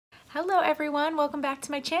Hello everyone, welcome back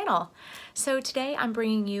to my channel. So today I'm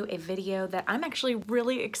bringing you a video that I'm actually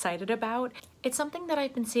really excited about. It's something that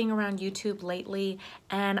I've been seeing around YouTube lately,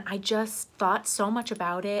 and I just thought so much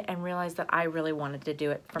about it and realized that I really wanted to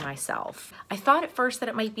do it for myself. I thought at first that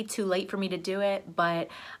it might be too late for me to do it, but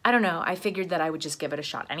I don't know, I figured that I would just give it a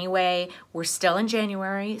shot anyway. We're still in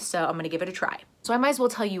January, so I'm gonna give it a try. So I might as well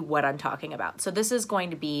tell you what I'm talking about. So this is going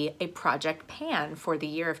to be a project pan for the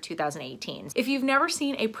year of 2018. If you've never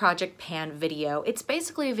seen a project pan video, it's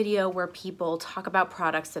basically a video where people talk about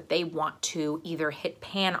products that they want to either hit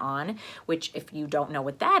pan on, which if you don't know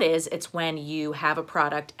what that is, it's when you have a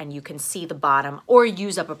product and you can see the bottom or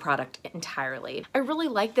use up a product entirely. I really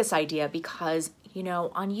like this idea because you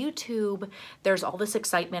know, on YouTube, there's all this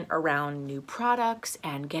excitement around new products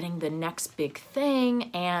and getting the next big thing,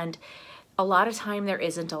 and a lot of time there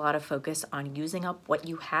isn't a lot of focus on using up what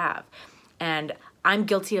you have. And I'm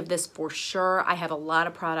guilty of this for sure. I have a lot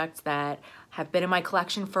of products that have been in my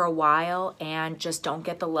collection for a while and just don't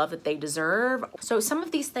get the love that they deserve. So some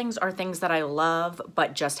of these things are things that I love,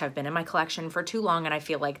 but just have been in my collection for too long, and I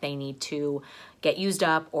feel like they need to get used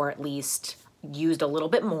up or at least used a little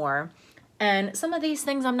bit more. And some of these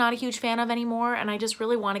things I'm not a huge fan of anymore, and I just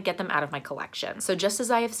really want to get them out of my collection. So just as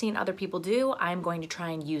I have seen other people do, I'm going to try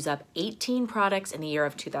and use up 18 products in the year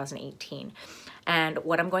of 2018. And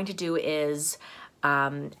what I'm going to do is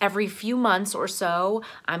every few months or so,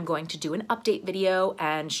 I'm going to do an update video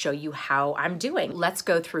and show you how I'm doing. Let's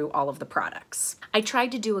go through all of the products. I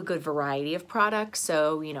tried to do a good variety of products,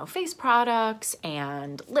 so you know, face products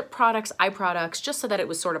and lip products, eye products, just so that it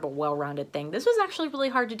was sort of a well-rounded thing. This was actually really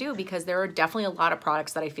hard to do because there are definitely a lot of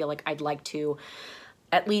products that I feel like I'd like to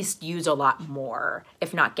at least use a lot more,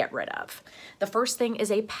 if not get rid of. The first thing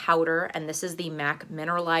is a powder, and this is the MAC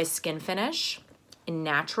Mineralized Skin Finish in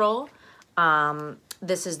Natural.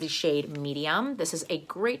 This is the shade Medium. This is a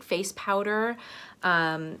great face powder.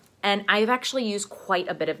 And I've actually used quite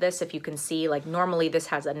a bit of this. If you can see, like normally this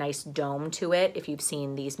has a nice dome to it if you've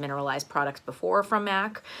seen these mineralized products before from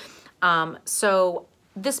MAC. So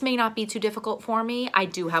this may not be too difficult for me. I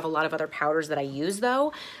do have a lot of other powders that I use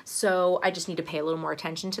though, so I just need to pay a little more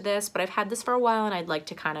attention to this, but I've had this for a while and I'd like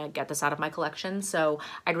to kind of get this out of my collection, so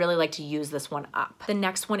I'd really like to use this one up. The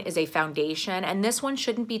next one is a foundation, and this one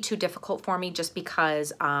shouldn't be too difficult for me just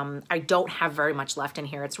because I don't have very much left in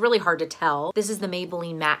here. It's really hard to tell. This is the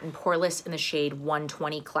Maybelline Matte and Poreless in the shade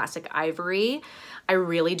 120 Classic Ivory. I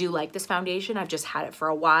really do like this foundation. I've just had it for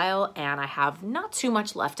a while and I have not too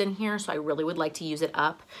much left in here, so I really would like to use it up.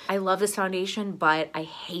 I love this foundation, but I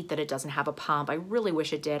hate that it doesn't have a pump. I really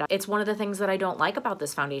wish it did. It's one of the things that I don't like about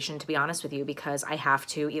this foundation, to be honest with you, because I have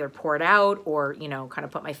to either pour it out or, you know, kind of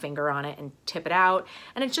put my finger on it and tip it out,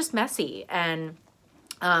 and it's just messy. And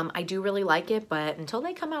I do really like it, but until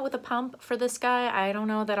they come out with a pump for this guy, I don't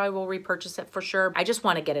know that I will repurchase it for sure. I just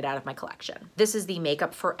want to get it out of my collection. This is the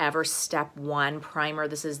Makeup Forever Step 1 primer.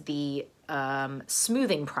 This is the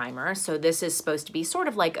smoothing primer. So this is supposed to be sort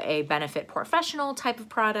of like a Benefit Professional type of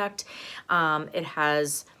product. It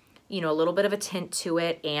has, you know, a little bit of a tint to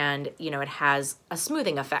it, and, you know, it has a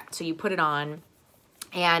smoothing effect. So you put it on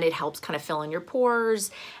and it helps kind of fill in your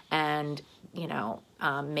pores and, you know,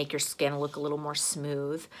 make your skin look a little more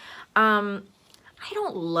smooth. I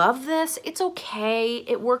don't love this. It's okay.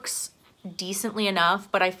 It works decently enough,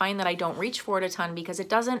 but I find that I don't reach for it a ton because it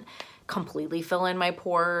doesn't completely fill in my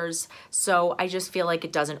pores. So I just feel like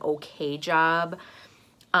it does an okay job.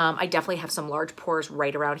 I definitely have some large pores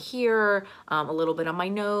right around here, a little bit on my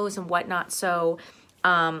nose and whatnot. So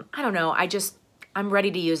I don't know. I'm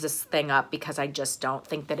ready to use this thing up because I just don't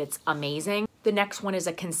think that it's amazing. The next one is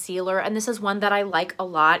a concealer, and this is one that I like a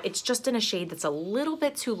lot. It's just in a shade that's a little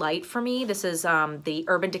bit too light for me. This is the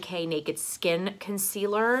Urban Decay Naked Skin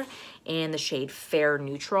Concealer in the shade Fair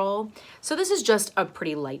Neutral. So this is just a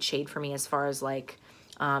pretty light shade for me as far as like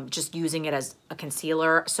just using it as a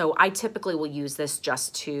concealer. So I typically will use this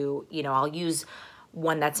just to, you know, I'll use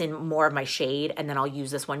one that's in more of my shade, and then I'll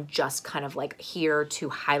use this one just kind of like here to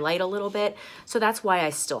highlight a little bit. So that's why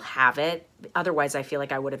I still have it. Otherwise, I feel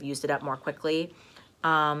like I would have used it up more quickly.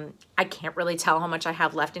 I can't really tell how much I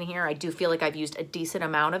have left in here. I do feel like I've used a decent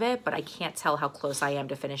amount of it, but I can't tell how close I am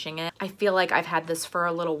to finishing it. I feel like I've had this for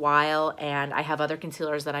a little while, and I have other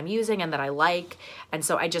concealers that I'm using and that I like, and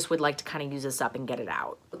so I just would like to kind of use this up and get it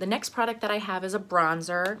out. The next product that I have is a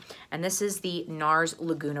bronzer, and this is the NARS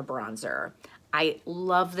Laguna Bronzer. I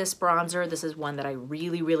love this bronzer. This is one that I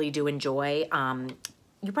really, really do enjoy.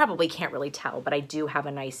 You probably can't really tell, but I do have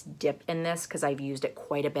a nice dip in this because I've used it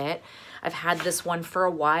quite a bit. I've had this one for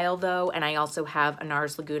a while though, and I also have a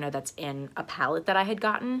NARS Laguna that's in a palette that I had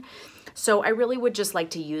gotten. So I really would just like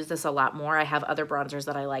to use this a lot more. I have other bronzers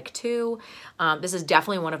that I like too. This is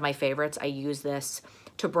definitely one of my favorites. I use this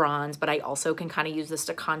to bronze, but I also can kind of use this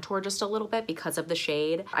to contour just a little bit because of the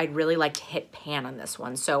shade. I'd really like to hit pan on this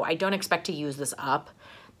one. So I don't expect to use this up.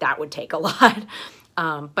 That would take a lot.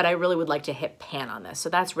 But I really would like to hit pan on this. So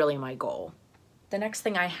that's really my goal. The next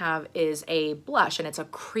thing I have is a blush, and it's a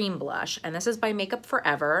cream blush. And this is by Makeup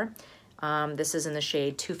Forever. This is in the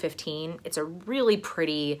shade 215. It's a really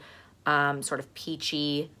pretty sort of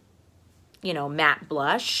peachy, you know, matte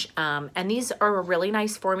blush. And these are a really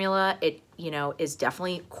nice formula. It, you know, is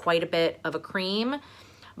definitely quite a bit of a cream,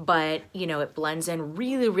 but you know, it blends in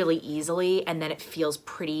really, really easily, and then it feels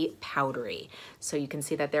pretty powdery. So you can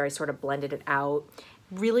see that there, I sort of blended it out.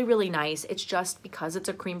 Really, really nice. It's just because it's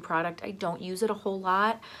a cream product, I don't use it a whole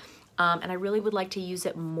lot. And I really would like to use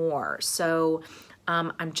it more. So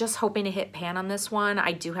I'm just hoping to hit pan on this one.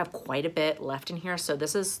 I do have quite a bit left in here, so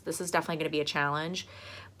this is definitely going to be a challenge,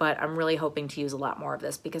 but I'm really hoping to use a lot more of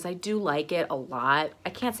this because I do like it a lot. I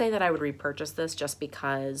can't say that I would repurchase this just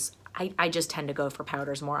because I just tend to go for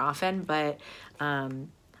powders more often, but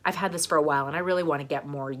I've had this for a while and I really want to get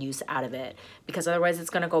more use out of it because otherwise it's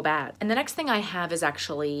going to go bad. And the next thing I have is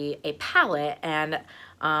actually a palette, and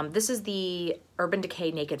this is the Urban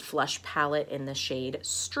Decay Naked Flush palette in the shade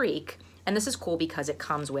Streak. And this is cool because it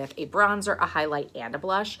comes with a bronzer, a highlight, and a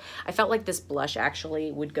blush. I felt like this blush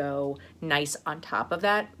actually would go nice on top of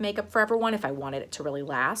that Makeup Forever one if I wanted it to really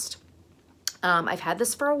last. I've had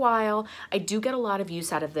this for a while. I do get a lot of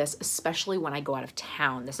use out of this, especially when I go out of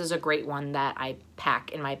town. This is a great one that I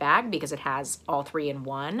pack in my bag because it has all three in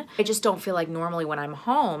one. I just don't feel like normally when I'm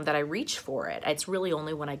home that I reach for it. It's really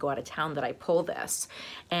only when I go out of town that I pull this.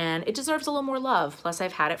 And it deserves a little more love. Plus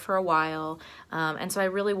I've had it for a while. And so I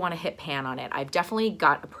really want to hit pan on it. I've definitely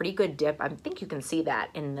got a pretty good dip. I think you can see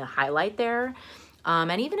that in the highlight there.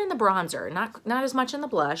 And even in the bronzer, not as much in the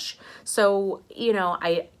blush. So, you know,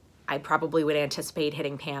 I probably would anticipate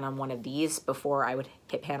hitting pan on one of these before I would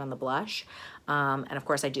hit pan on the blush. And of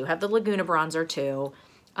course I do have the Laguna bronzer too.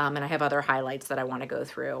 And I have other highlights that I want to go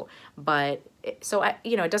through. But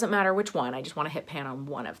you know, it doesn't matter which one. I just want to hit pan on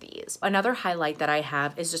one of these. Another highlight that I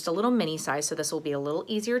have is just a little mini size, so this will be a little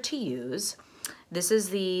easier to use. This is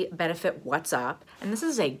the Benefit What's Up, and this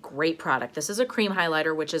is a great product. This is a cream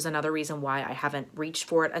highlighter, which is another reason why I haven't reached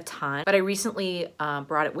for it a ton, but I recently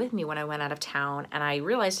brought it with me when I went out of town, and I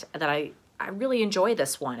realized that I really enjoy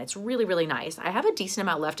this one. It's really, really nice. I have a decent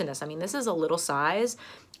amount left in this. I mean, this is a little size.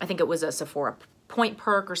 I think it was a Sephora Point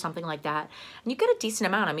Perk or something like that, and you get a decent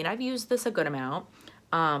amount. I mean, I've used this a good amount.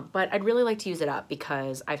 But I'd really like to use it up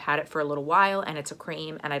because I've had it for a little while and it's a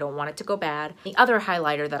cream and I don't want it to go bad. The other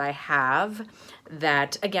highlighter that I have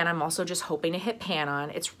that, again, I'm also just hoping to hit pan on,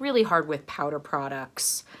 it's really hard with powder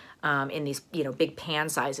products in these, you know, big pan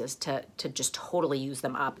sizes to just totally use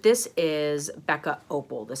them up. This is Becca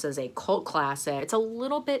Opal. This is a cult classic. It's a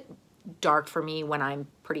little bit dark for me when I'm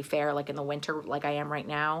pretty fair, like in the winter, like I am right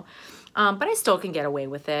now. But I still can get away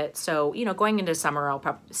with it. So, you know, going into summer,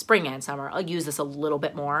 spring and summer, I'll use this a little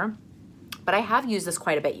bit more. But I have used this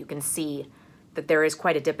quite a bit. You can see that there is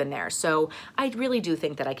quite a dip in there. So I really do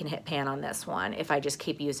think that I can hit pan on this one if I just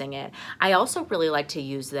keep using it. I also really like to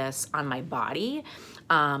use this on my body.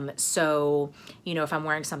 So, you know, if I'm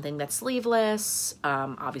wearing something that's sleeveless,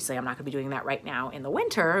 obviously I'm not gonna be doing that right now in the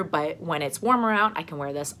winter, but when it's warmer out, I can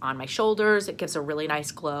wear this on my shoulders. It gives a really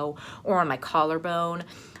nice glow, or on my collarbone.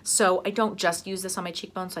 So I don't just use this on my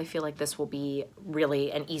cheekbones, so I feel like this will be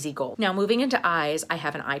really an easy goal. Now moving into eyes, I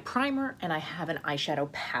have an eye primer and I have an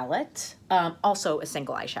eyeshadow palette, also a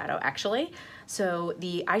single eyeshadow actually. So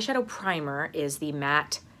the eyeshadow primer is the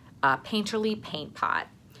matte Painterly Paint Pot.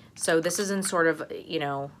 So this is in sort of, you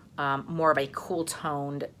know, more of a cool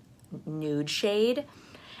toned nude shade.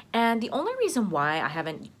 And the only reason why I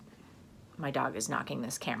haven't, my dog is knocking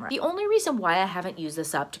this camera. The only reason why I haven't used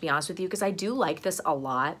this up, to be honest with you, because I do like this a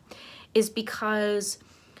lot, is because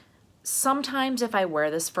sometimes if I wear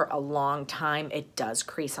this for a long time, it does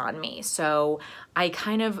crease on me. So I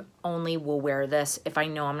kind of only will wear this if I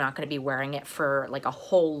know I'm not going to be wearing it for like a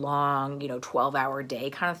whole long, you know, 12-hour day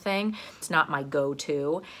kind of thing. It's not my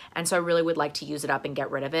go-to. And so I really would like to use it up and get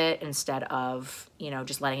rid of it instead of, you know,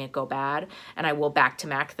 just letting it go bad. And I will back to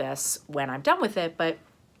MAC this when I'm done with it, but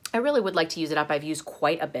I really would like to use it up. I've used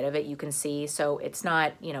quite a bit of it, you can see, so it's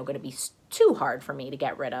not, you know, going to be too hard for me to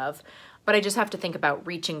get rid of. But I just have to think about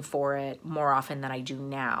reaching for it more often than I do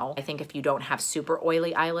now. I think if you don't have super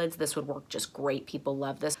oily eyelids, this would work just great. People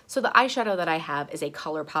love this. So the eyeshadow that I have is a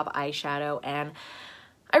ColourPop eyeshadow, and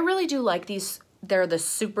I really do like these. They're the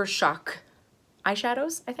Super Shock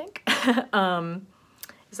eyeshadows, I think.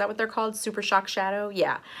 Is that what they're called? Super Shock Shadow?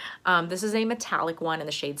 Yeah. This is a metallic one in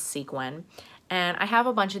the shade Sequin. And I have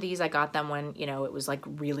a bunch of these. I got them when, you know, it was like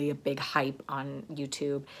really a big hype on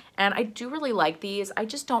YouTube. And I do really like these. I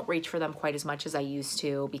just don't reach for them quite as much as I used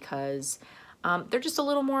to because they're just a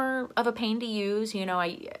little more of a pain to use. You know,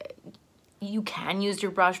 you can use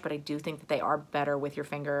your brush, but I do think that they are better with your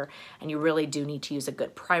finger, and you really do need to use a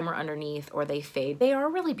good primer underneath or they fade. They are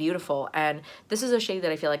really beautiful, and this is a shade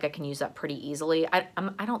that I feel like I can use up pretty easily. I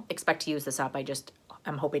don't expect to use this up.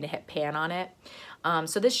 I'm hoping to hit pan on it.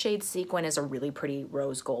 So this shade Sequin is a really pretty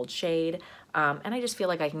rose gold shade, and I just feel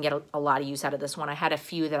like I can get a lot of use out of this one. I had a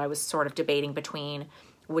few that I was sort of debating between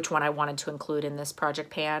which one I wanted to include in this project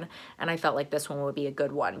pan, and I felt like this one would be a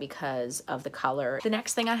good one because of the color. The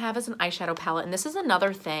next thing I have is an eyeshadow palette, and this is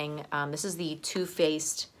another thing. This is the Too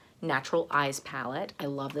Faced Natural Eyes palette. I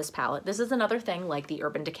love this palette. This is another thing like the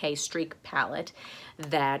Urban Decay Streak palette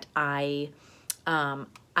that I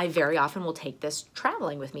very often will take this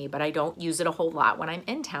traveling with me, but I don't use it a whole lot when I'm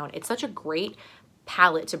in town. It's such a great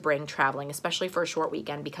palette to bring traveling, especially for a short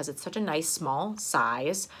weekend, because it's such a nice small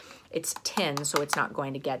size. It's tin, so it's not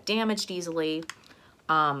going to get damaged easily.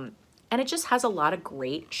 And it just has a lot of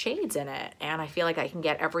great shades in it. And I feel like I can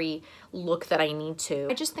get every look that I need to.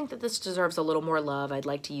 I just think that this deserves a little more love. I'd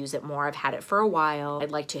like to use it more. I've had it for a while.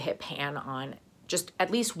 I'd like to hit pan on just at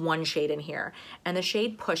least one shade in here. And the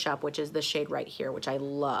shade Push Up, which is the shade right here, which I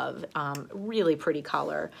love, really pretty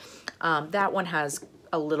color. That one has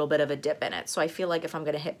a little bit of a dip in it. So I feel like if I'm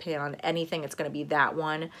gonna hit pan on anything, it's gonna be that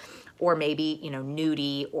one, or maybe, you know,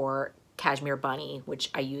 Nudie or Cashmere Bunny,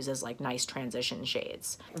 which I use as like nice transition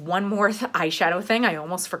shades. One more eyeshadow thing I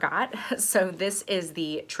almost forgot. So this is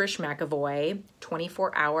the Trish McEvoy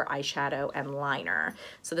 24-hour eyeshadow and liner.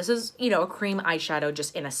 So this is, you know, a cream eyeshadow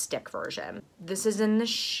just in a stick version. This is in the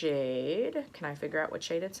shade, can I figure out what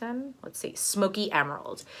shade it's in? Let's see, Smoky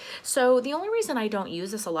Emerald. So the only reason I don't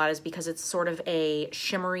use this a lot is because it's sort of a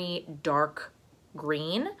shimmery dark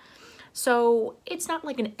green. So it's not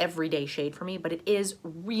like an everyday shade for me, but it is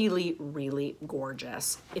really, really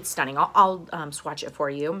gorgeous. It's stunning. I'll swatch it for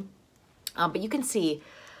you. But you can see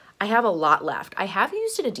I have a lot left. I have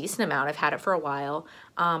used it a decent amount. I've had it for a while,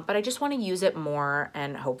 but I just want to use it more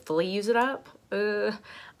and hopefully use it up.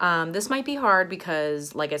 This might be hard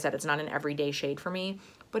because, like I said, it's not an everyday shade for me,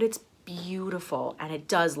 but it's beautiful and it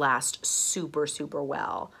does last super, super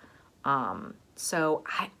well. So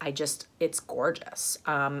it's gorgeous.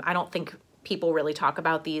 I don't think people really talk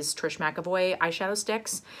about these Trish McEvoy eyeshadow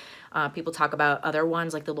sticks. People talk about other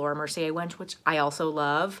ones like the Laura Mercier one, which I also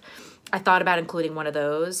love. I thought about including one of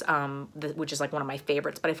those, which is like one of my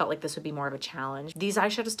favorites, but I felt like this would be more of a challenge. These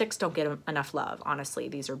eyeshadow sticks don't get enough love, honestly.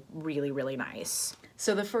 These are really, really nice.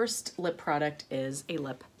 So the first lip product is a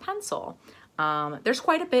lip pencil. There's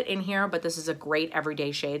quite a bit in here, but this is a great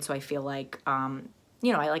everyday shade, so I feel like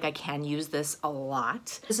you know, I can use this a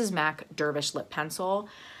lot. This is MAC Dervish Lip Pencil.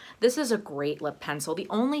 This is a great lip pencil. The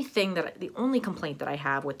only complaint that I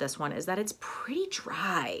have with this one is that it's pretty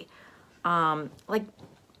dry. Like,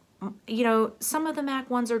 you know, some of the MAC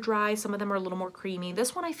ones are dry, some of them are a little more creamy.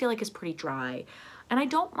 This one I feel like is pretty dry. And I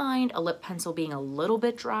don't mind a lip pencil being a little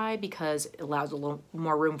bit dry because it allows a little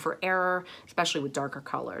more room for error, especially with darker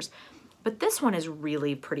colors. But this one is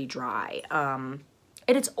really pretty dry.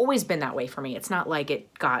 It's always been that way for me. It's not like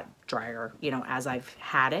it got drier, you know, as I've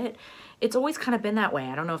had it. It's always kind of been that way.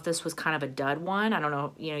 I don't know if this was kind of a dud one. I don't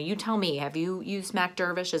know, you know, you tell me, have you used MAC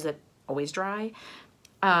Dervish? Is it always dry?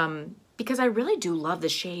 Because I really do love the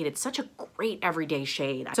shade. It's such a great everyday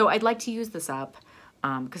shade. So I'd like to use this up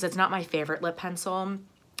because it's not my favorite lip pencil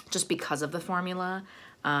just because of the formula.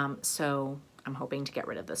 So I'm hoping to get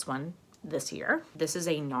rid of this one this year. This is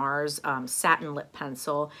a NARS satin lip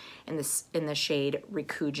pencil in the shade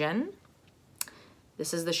Rikujin.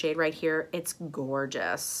 This is the shade right here. It's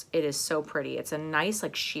gorgeous. It is so pretty. It's a nice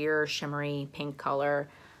like sheer shimmery pink color.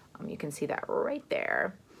 You can see that right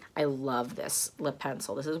there. I love this lip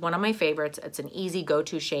pencil. This is one of my favorites. It's an easy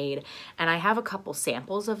go-to shade, and I have a couple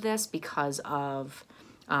samples of this because of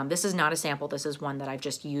this is not a sample. This is one that I've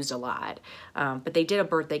just used a lot. But they did a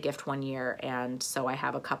birthday gift one year, and so I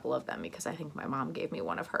have a couple of them because I think my mom gave me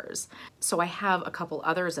one of hers. So I have a couple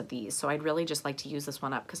others of these. So I'd really just like to use this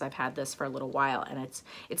one up because I've had this for a little while, and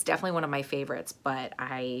it's definitely one of my favorites, but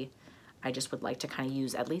I just would like to kind of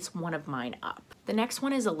use at least one of mine up. The next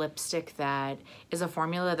one is a lipstick that is a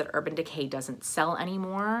formula that Urban Decay doesn't sell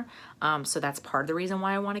anymore. So that's part of the reason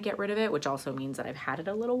why I want to get rid of it, which also means that I've had it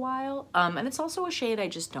a little while. And it's also a shade I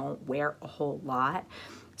just don't wear a whole lot.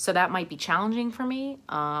 So that might be challenging for me,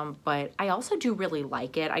 but I also do really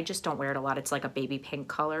like it. I just don't wear it a lot. It's like a baby pink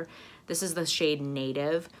color. This is the shade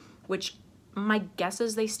Native, which My guess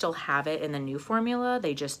is they still have it in the new formula.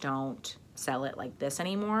 They just don't sell it like this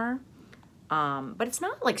anymore. But it's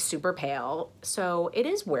not like super pale, so it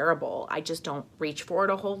is wearable. I just don't reach for it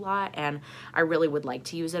a whole lot, and I really would like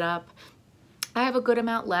to use it up. I have a good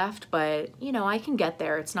amount left, but you know, I can get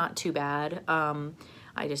there. It's not too bad.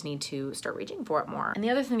 I just need to start reaching for it more. And the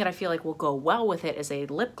other thing that I feel like will go well with it is a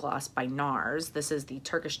lip gloss by NARS. This is the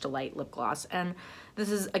Turkish Delight lip gloss. And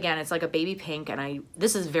this is, again, it's like a baby pink, and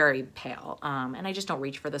this is very pale. And I just don't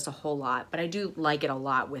reach for this a whole lot, but I do like it a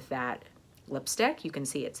lot with that lipstick. You can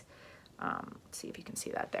see it's, let's see if you can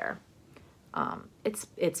see that there.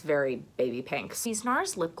 It's very baby pink. These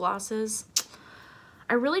NARS lip glosses,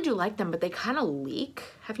 I really do like them, but they kind of leak.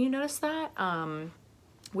 Have you noticed that?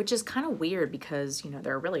 Which is kind of weird because, you know,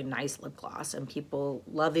 they're a really nice lip gloss and people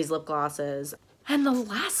love these lip glosses. And the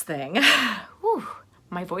last thing, whew,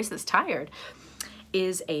 my voice is tired,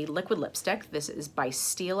 is a liquid lipstick. This is by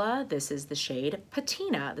Stila. This is the shade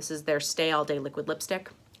Patina. This is their Stay All Day liquid lipstick.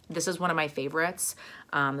 This is one of my favorites.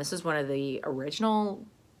 This is one of the original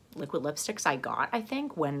liquid lipsticks I got, I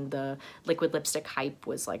think, when the liquid lipstick hype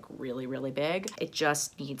was like really, really big. It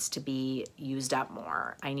just needs to be used up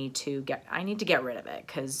more. I need to get rid of it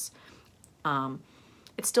because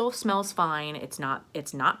it still smells fine. It's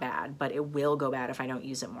not bad, but it will go bad if I don't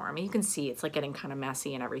use it more. I mean, you can see it's like getting kind of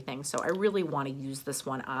messy and everything. So I really want to use this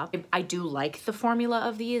one up. I do like the formula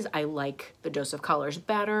of these. I like the Dose of Colors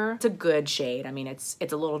better. It's a good shade. I mean, it's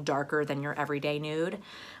a little darker than your everyday nude,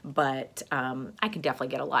 but I could definitely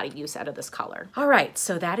get a lot of use out of this color. All right,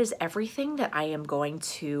 so that is everything that I am going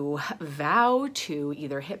to vow to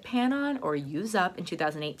either hit pan on or use up in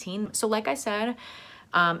 2018. So like I said,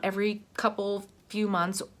 every few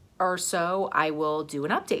months or so, I will do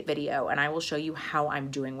an update video and I will show you how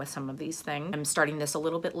I'm doing with some of these things. I'm starting this a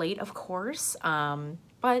little bit late, of course,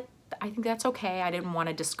 but I think that's okay. I didn't want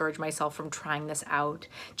to discourage myself from trying this out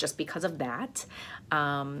just because of that.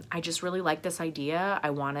 I just really like this idea.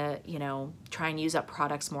 I want to, you know, try and use up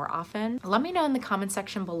products more often. Let me know in the comment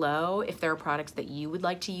section below if there are products that you would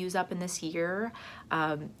like to use up in this year.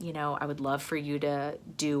 You know, I would love for you to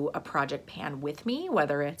do a project pan with me,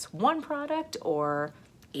 whether it's one product or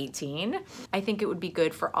 18. I think it would be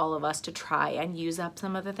good for all of us to try and use up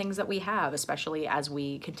some of the things that we have, especially as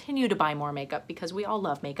we continue to buy more makeup, because we all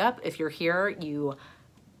love makeup. If you're here, you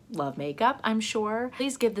love makeup, I'm sure.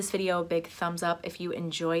 Please give this video a big thumbs up if you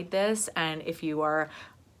enjoyed this and if you are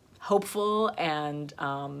hopeful and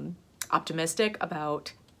optimistic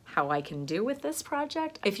about how I can do with this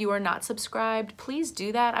project. If you are not subscribed, please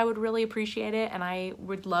do that. I would really appreciate it, and I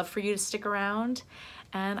would love for you to stick around,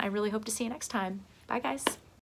 and I really hope to see you next time. Bye, guys.